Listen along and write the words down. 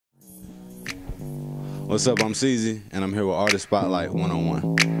What's up, I'm CeEzy, and I'm here with Artist Spotlight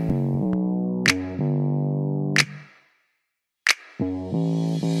 101.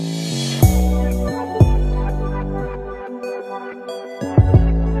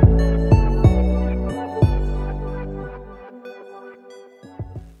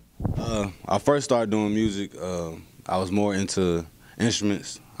 I first started doing music, I was more into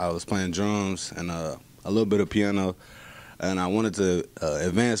instruments. I was playing drums and a little bit of piano, and I wanted to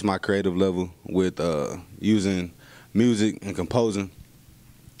advance my creative level with using music and composing.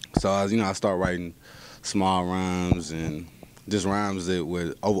 So I started writing small rhymes and just rhymes that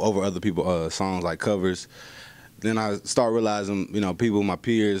were over other people's songs, like covers. Then I started realizing, people, my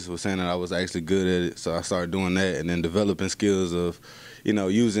peers, were saying that I was actually good at it. So I started doing that, and then developing skills of,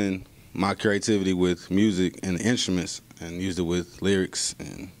 using my creativity with music and instruments, and used it with lyrics,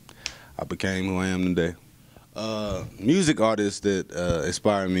 and I became who I am today. Music artists that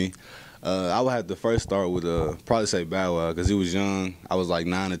inspired me, I would have to first start with probably say Bow Wow, because he was young. I was like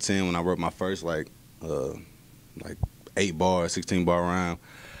 9 or 10 when I wrote my first like 8-bar, 16-bar rhyme,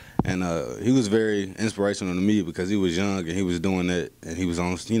 and he was very inspirational to me because he was young and he was doing that, and he was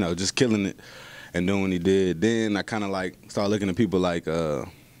on, just killing it and doing what he did. Then I kind of like started looking at people like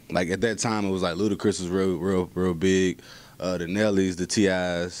at that time it was like Ludacris was real big, the Nellies, the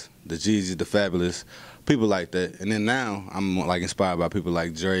T.I.s, the Jeezys, the Fabulous, people like that. And then now I'm like inspired by people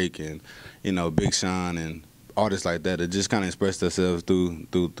like Drake and Big Sean and artists like that just kind of express themselves through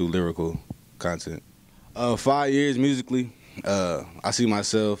lyrical content. 5 years musically, I see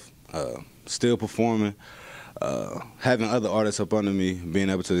myself still performing, having other artists up under me, being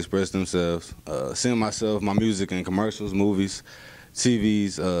able to express themselves, seeing myself, my music in commercials, movies,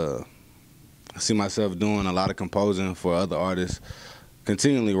 TVs. I see myself doing a lot of composing for other artists,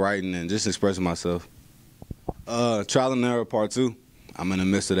 continually writing and just expressing myself. Trial and Error Part 2, I'm in the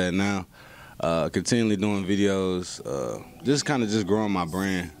midst of that now. Continually doing videos, just kind of growing my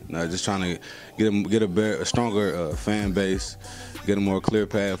brand, just trying to get a stronger fan base, get a more clear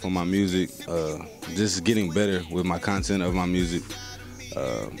path for my music, just getting better with my content of my music,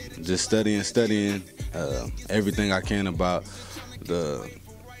 just studying everything I can about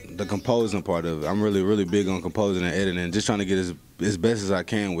the composing part of it. I'm really big on composing and editing, just trying to get as best as I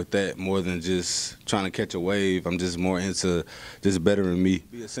can with that, more than just trying to catch a wave. I'm just more into just bettering me.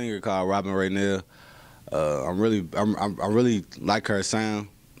 Be a singer called Robin Raynell. I really like her sound.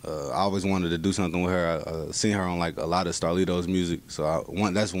 I always wanted to do something with her. I seen her on like a lot of Starlito's music, so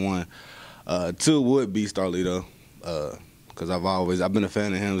that's one. 2 would be Starlito, because I've been a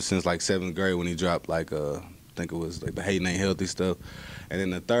fan of him since like 7th grade when he dropped like I think it was like the Hating Ain't Healthy stuff. And then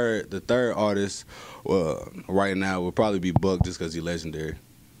the third artist right now would probably be Buck, just because he's legendary.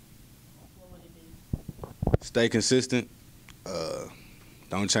 What would it be? Stay consistent.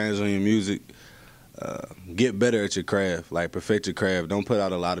 Don't change on your music. Get better at your craft. Like, perfect your craft. Don't put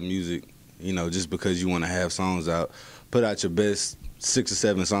out a lot of music, just because you want to have songs out. Put out your best 6 or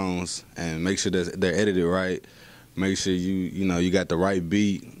 7 songs and make sure that they're edited right. Make sure you got the right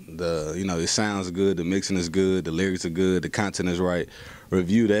beat. It sounds good. The mixing is good. The lyrics are good. The content is right.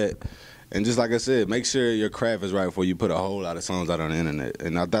 Review that. And just like I said, make sure your craft is right before you put a whole lot of songs out on the internet.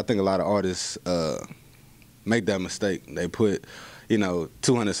 And I think a lot of artists make that mistake. They put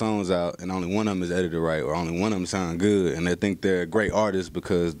 200 songs out and only one of them is edited right, or only one of them sound good, and they think they're a great artist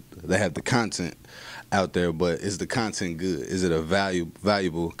because they have the content out there. But is the content good? Is it a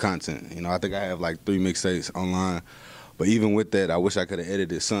valuable content? I think I have like 3 mixtapes online, but even with that, I wish I could have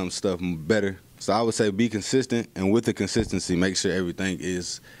edited some stuff better. So I would say be consistent, and with the consistency, make sure everything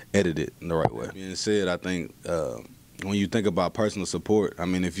is edited in the right way. Being said, I think when you think about personal support, I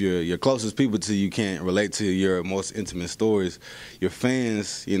mean, if your closest people to you can't relate to your most intimate stories, your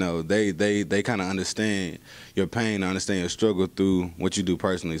fans, they kind of understand your pain, understand your struggle through what you do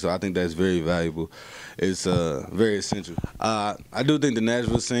personally. So I think that's very valuable. It's very essential. I do think the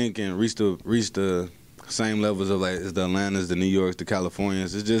Nashville scene can reach the same levels of like the Atlantas, the New Yorks, the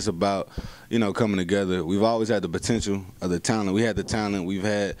Californians. It's just about coming together. We've always had the potential of the talent. We had the talent. We've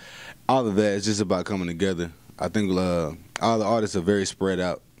had all of that. It's just about coming together. I think all the artists are very spread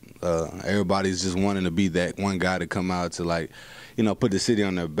out. Everybody's just wanting to be that one guy to come out to like, put the city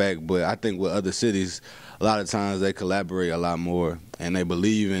on their back. But I think with other cities, a lot of times they collaborate a lot more and they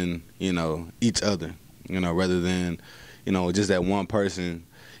believe in, each other, rather than, just that one person,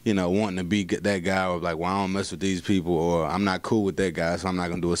 wanting to be that guy, or like, well, I don't mess with these people, or I'm not cool with that guy, so I'm not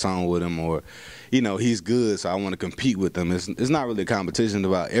gonna do a song with him, or, he's good, so I want to compete with him. It's not really a competition. It's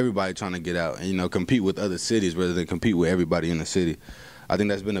about everybody trying to get out and, compete with other cities rather than compete with everybody in the city. I think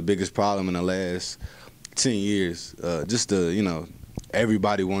that's been the biggest problem in the last 10 years. Just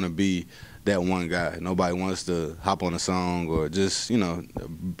everybody want to be that one guy. Nobody wants to hop on a song or just, you know,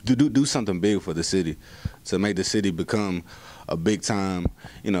 do something big for the city to make the city become a big time,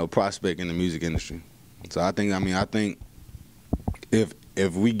 you know, prospect in the music industry. So I think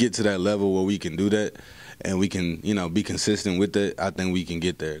if we get to that level where we can do that and we can, you know, be consistent with it, I think we can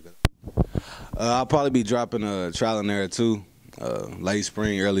get there. I'll probably be dropping a Trial and Error 2, late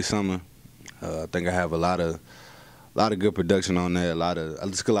spring, early summer. I think I have a lot of good production on there. I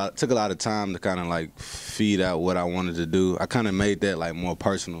took a lot of time to kind of like feed out what I wanted to do. I kind of made that like more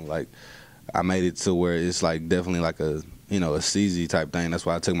personal. Like I made it to where it's like definitely like a, you know, a CeEzy type thing. That's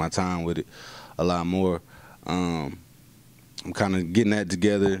why I took my time with it a lot more. I'm kind of getting that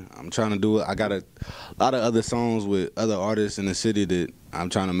together. I'm trying to do it. I got a lot of other songs with other artists in the city that I'm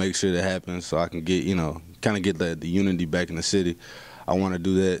trying to make sure that happens so I can get, you know, kind of get the unity back in the city. I want to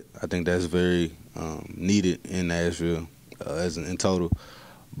do that. I think that's very needed in Nashville in total.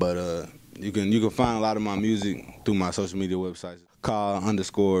 But you can find a lot of my music through my social media websites.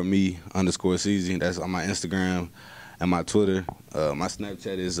 Call_me_CeEzy. That's on my Instagram and my Twitter. My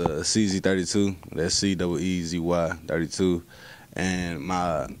Snapchat is CeEzy32. That's CEEZY 32. And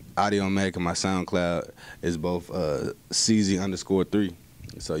my Audio Mac and my SoundCloud is both CeEzy_3.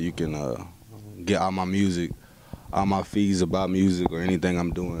 So you can get all my music, all my feeds about music or anything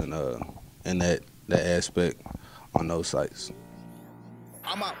I'm doing in that aspect on those sites.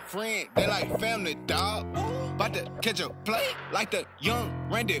 I'm my friend, they like family, dog. About to catch a play like the young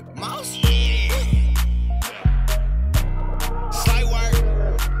Randy Mouse. Slight work.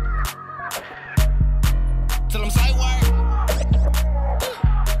 Tell them slight work.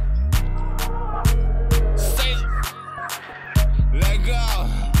 Say it. Let go.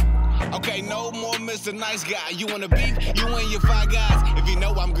 Okay, no more Mr. Nice Guy. You wanna beef? You and your 5 guys. If you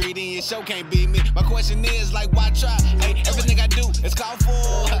know I'm greedy, your show can't beat me. My question is, like, why try? Hey, everything I do is called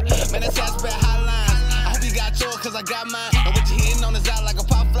for. Man, that's aspect hotline. I hope you got yours, cause I got mine. And what you hitting on is out like a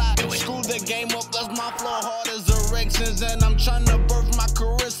pop fly. Screw the game up, that's my floor. Hard as erections, and I'm trying to birth my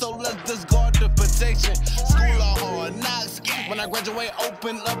career, so let's discard the protection. School of hard knocks. When I graduate,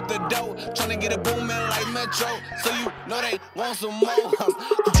 open up the door. Trying to get it booming like Metro. So you know they want some more.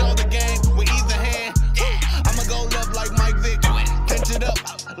 Control the game with either hand. I'ma go left like Mike Vick. Pinch it up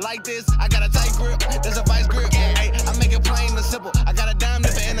like this. I got a tight grip. There's a vice grip. Hey, I make it plain and simple. I got a dime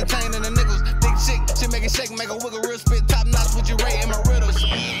for entertaining the nickels. Thick chick, she make it shake, make a wiggle, real spit, top notch. What you rate in my riddles?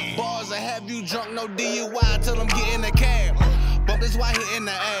 Bars that have you drunk, no DUI till I'm getting a cab. Bump this white hit in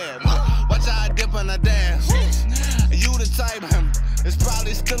the ab. Watch how I dip on the dash. You the type, it's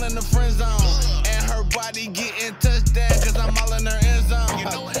probably still in the friend zone. And her body getting touchdown, cause I'm all in her end zone.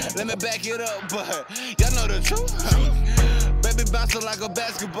 Let me back it up, but y'all know the truth. Baby bouncing like a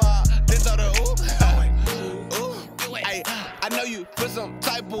basketball, then throw the ooh. Ay, I know you feel some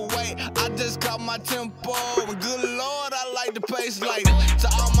type of way. I just caught my tempo. Good Lord, I like the pace. Like to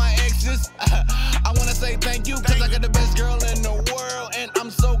all my exes, I wanna say thank you, cause I got the best girl in the world. And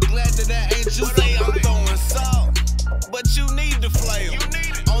I'm so glad that ain't you. Say I'm throwing salt, but you need the flavor.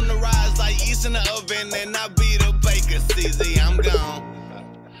 On the rise like yeast in the oven, and I be the baker. CeEzy, I'm gone.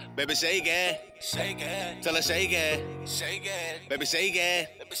 Baby, shake it. Shake it. Tell her shake it. Shake it. Baby, shake it.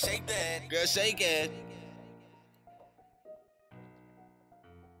 Baby, shake that. Girl, shake it.